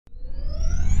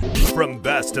From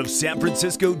Best of San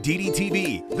Francisco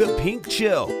DDTV, The Pink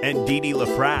Chill, and Dee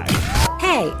LaFrac.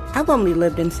 Hey, I've only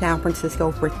lived in San Francisco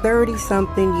for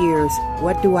 30-something years.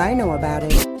 What do I know about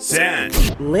it? San.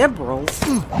 Liberals?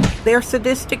 They're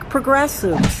sadistic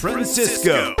progressives.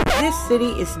 Francisco. This city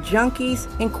is Junkies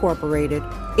Incorporated.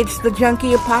 It's the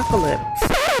junkie apocalypse.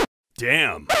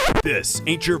 Damn. This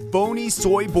ain't your phony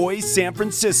soy boy San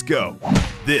Francisco.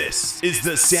 This is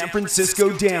the San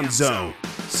Francisco Dam Zone.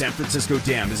 San Francisco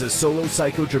Dam is a solo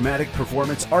psychodramatic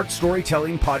performance art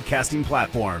storytelling podcasting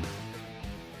platform.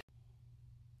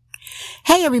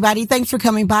 Hey everybody, thanks for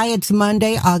coming by. It's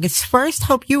Monday, August 1st.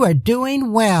 Hope you are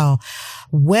doing well.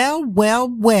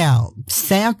 Well,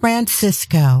 San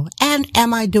Francisco. And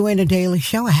am I doing a daily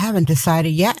show? I haven't decided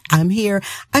yet. I'm here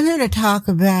to talk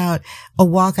about a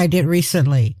walk I did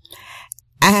recently.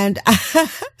 And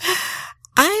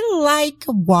I like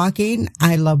walking.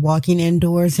 I love walking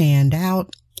indoors and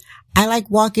out. I like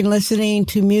walking, listening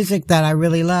to music that I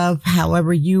really love.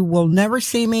 However, you will never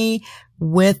see me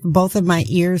with both of my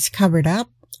ears covered up.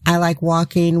 I like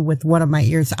walking with one of my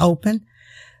ears open.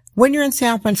 When you're in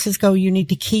San Francisco, you need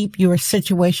to keep your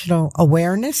situational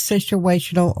awareness.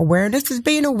 Situational awareness is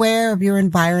being aware of your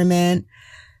environment,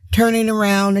 turning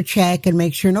around to check and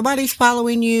make sure nobody's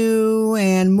following you,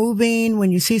 and moving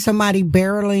when you see somebody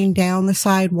barreling down the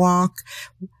sidewalk,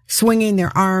 swinging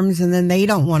their arms, and then they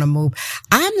don't want to move.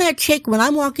 I'm that chick when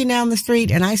I'm walking down the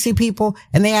street and I see people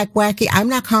and they act wacky. I'm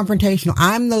not confrontational.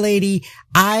 I'm the lady.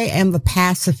 I am the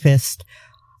pacifist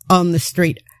on the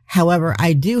street. However,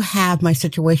 I do have my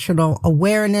situational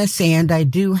awareness, and I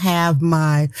do have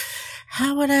my,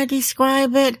 how would I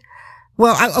describe it?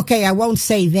 Well, I won't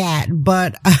say that,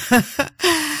 but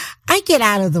I get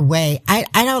out of the way. I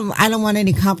don't want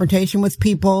any confrontation with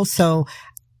people. So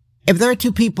if there are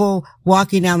two people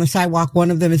walking down the sidewalk, one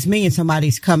of them is me and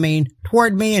somebody's coming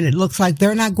toward me and it looks like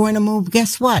they're not going to move,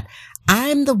 guess what?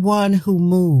 I'm the one who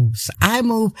moves. I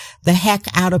move the heck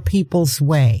out of people's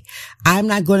way. I'm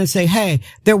not going to say, hey,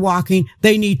 they're walking,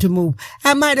 they need to move.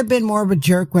 I might have been more of a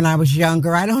jerk when I was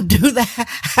younger. I don't do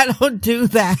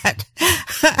that.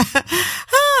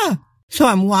 So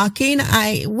I'm walking.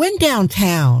 I went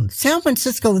downtown. San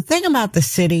Francisco, the thing about the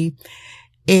city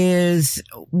is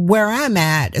where I'm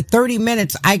at, 30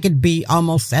 minutes I could be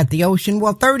almost at the ocean.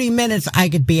 Well, 30 minutes I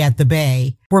could be at the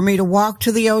bay. For me to walk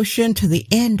to the ocean, to the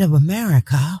end of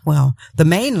America, well, the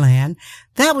mainland,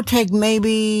 that would take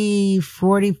maybe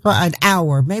an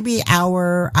hour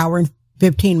and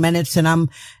 15 minutes, and I'm,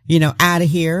 out of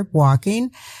here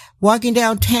walking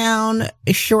downtown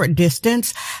a short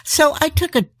distance. So I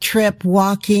took a trip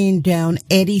walking down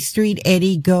Eddy Street.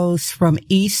 Eddy goes from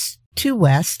east to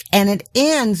west, and it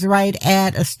ends right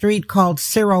at a street called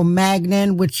Ciro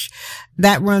Magnan, which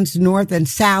that runs north and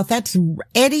south.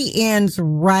 Eddy ends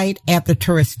right at the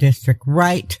tourist district,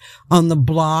 right on the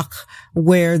block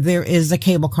where there is a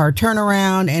cable car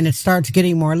turnaround, and it starts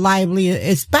getting more lively.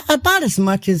 It's about as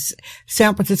much as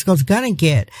San Francisco's gonna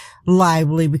get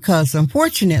lively, because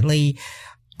unfortunately,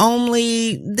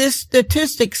 this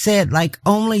statistic said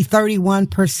only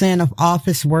 31% of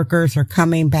office workers are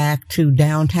coming back to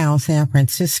downtown San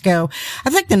Francisco.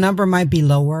 I think the number might be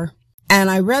lower.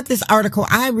 And I read this article.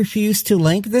 I refused to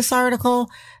link this article.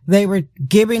 They were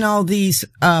giving all these,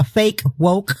 fake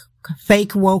woke.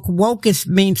 Woke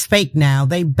means fake now.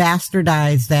 They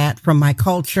bastardized that from my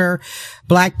culture.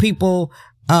 Black people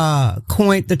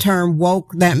coined the term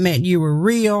woke. That meant you were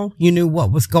real. You knew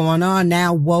what was going on.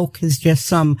 Now woke is just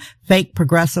some fake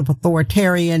progressive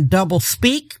authoritarian double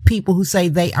speak. People who say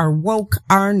they are woke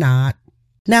are not.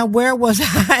 Now, where was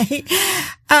I?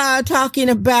 Talking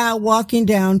about walking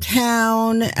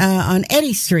downtown, on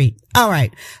Eddy Street. All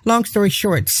right. Long story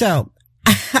short. So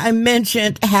I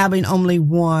mentioned having only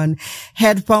one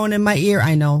headphone in my ear.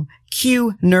 I know.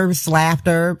 Cue nervous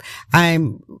laughter.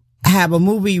 Have a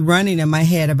movie running in my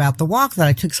head about the walk that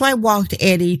I took. So I walked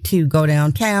Eddy to go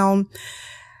downtown.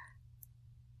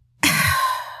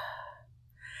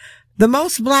 The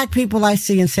most black people I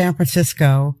see in San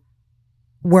Francisco,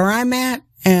 where I'm at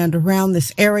and around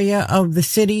this area of the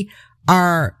city,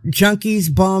 are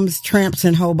junkies, bums, tramps,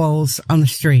 and hobos on the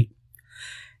street.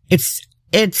 It's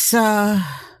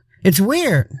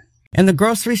weird. In the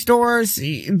grocery stores,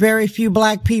 very few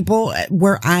black people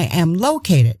where I am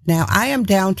located. Now, I am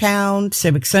downtown,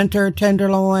 Civic Center,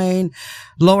 Tenderloin,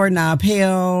 Lower Nob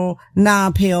Hill,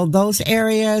 those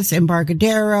areas,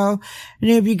 Embarcadero.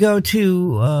 And if you go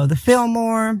to the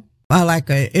Fillmore,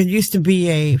 it used to be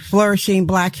a flourishing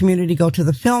black community, go to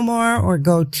the Fillmore or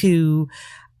go to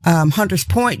Hunters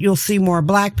Point, you'll see more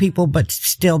black people, but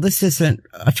still, this isn't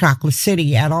a chocolate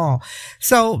city at all.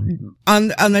 So on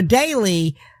the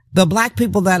daily, The black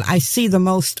people that I see the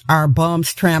most are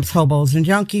bums, tramps, hobos, and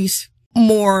junkies.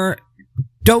 More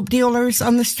dope dealers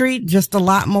on the street, just a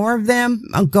lot more of them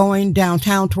going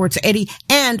downtown towards Eddie.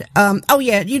 And, oh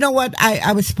yeah, you know what?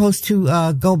 I was supposed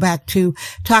to, go back to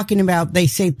talking about, they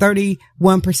say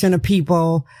 31% of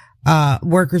people,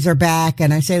 workers are back.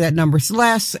 And I say that number's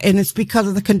less, and it's because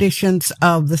of the conditions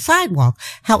of the sidewalk.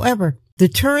 However, the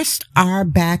tourists are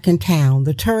back in town.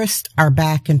 The tourists are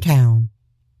back in town.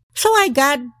 So I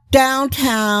got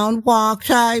downtown, walked,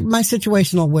 my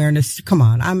situational awareness. Come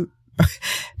on.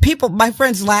 My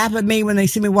friends laugh at me when they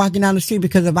see me walking down the street,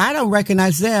 because if I don't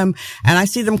recognize them and I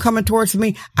see them coming towards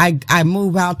me, I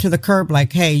move out to the curb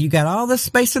like, hey, you got all the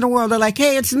space in the world. They're like,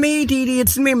 hey, it's me, Dee Dee,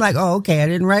 it's me. I'm like, oh, okay, I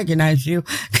didn't recognize you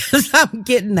because I'm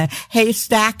getting the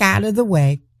haystack out of the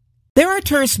way. There are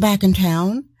tourists back in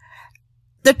town.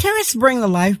 The tourists bring the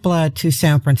lifeblood to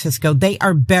San Francisco. They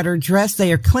are better dressed.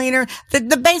 They are cleaner.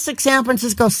 The basic San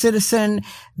Francisco citizen,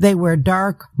 they wear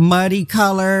dark, muddy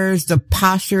colors. The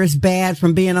posture is bad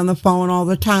from being on the phone all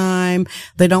the time.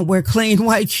 They don't wear clean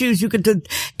white shoes.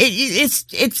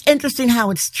 It's interesting how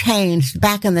it's changed.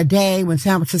 Back in the day when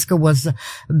San Francisco was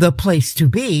the place to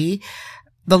be,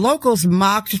 the locals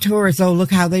mocked tourists. Oh,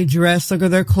 look how they dress. Look at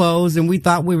their clothes. And we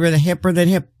thought we were the hipper than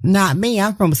hip. Not me.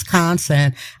 I'm from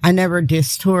Wisconsin. I never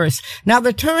diss tourists. Now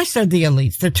the tourists are the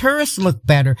elites. The tourists look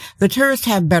better. The tourists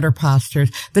have better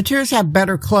postures. The tourists have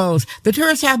better clothes. The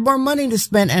tourists have more money to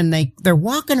spend, and they're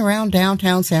walking around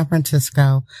downtown San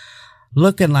Francisco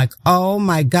looking like, oh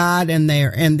my God, and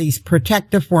they're in these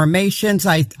protective formations.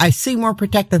 I see more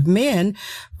protective men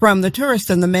from the tourists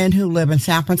than the men who live in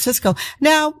San Francisco.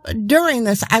 Now, during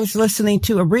this, I was listening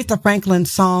to Aretha Franklin's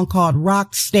song called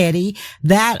Rock Steady.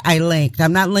 That I linked.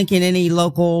 I'm not linking any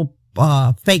local,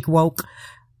 fake woke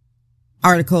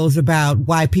articles about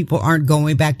why people aren't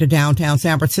going back to downtown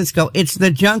San Francisco. It's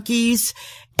the junkies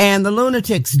and the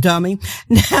lunatics, dummy.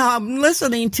 Now, I'm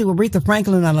listening to Aretha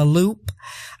Franklin on a loop.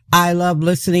 I love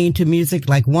listening to music,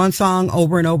 like one song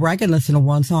over and over. I can listen to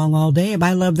one song all day if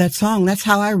I love that song. That's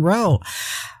how I roll.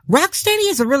 Rocksteady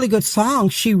is a really good song.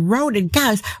 She wrote it.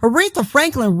 Guys, Aretha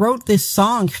Franklin wrote this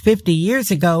song 50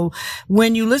 years ago.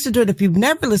 When you listen to it, if you've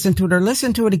never listened to it or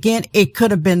listen to it again, it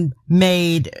could have been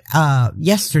made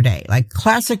yesterday. Like,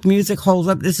 classic music holds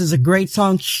up. This is a great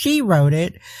song. She wrote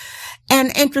it.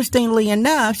 And interestingly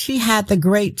enough, she had the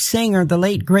great singer, the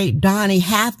late great Donny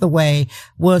Hathaway,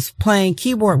 was playing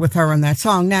keyboard with her on that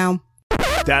song. Now,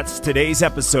 that's today's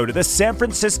episode of the San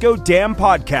Francisco Damn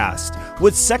Podcast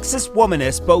with sexist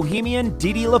womanist bohemian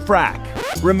Dee Dee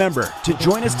LaFrac. Remember to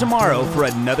join us tomorrow for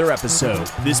another episode.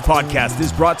 This podcast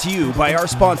is brought to you by our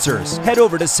sponsors. Head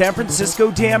over to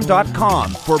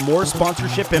sanfranciscodamn.com for more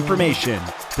sponsorship information.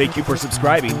 Thank you for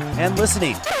subscribing and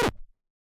listening.